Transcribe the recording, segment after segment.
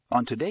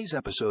On today's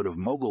episode of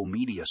Mogul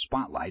Media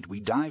Spotlight, we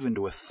dive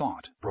into a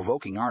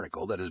thought-provoking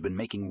article that has been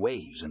making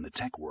waves in the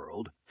tech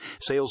world.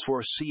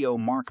 Salesforce CEO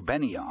Mark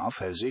Benioff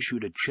has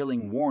issued a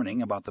chilling warning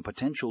about the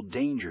potential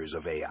dangers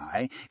of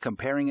AI,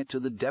 comparing it to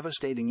the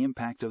devastating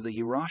impact of the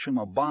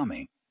Hiroshima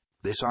bombing.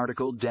 This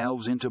article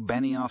delves into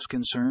Benioff's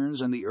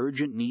concerns and the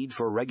urgent need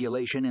for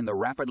regulation in the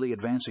rapidly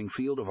advancing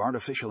field of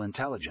artificial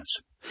intelligence.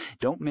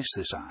 Don't miss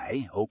this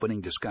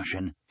eye-opening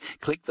discussion.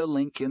 Click the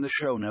link in the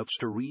show notes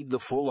to read the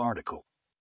full article.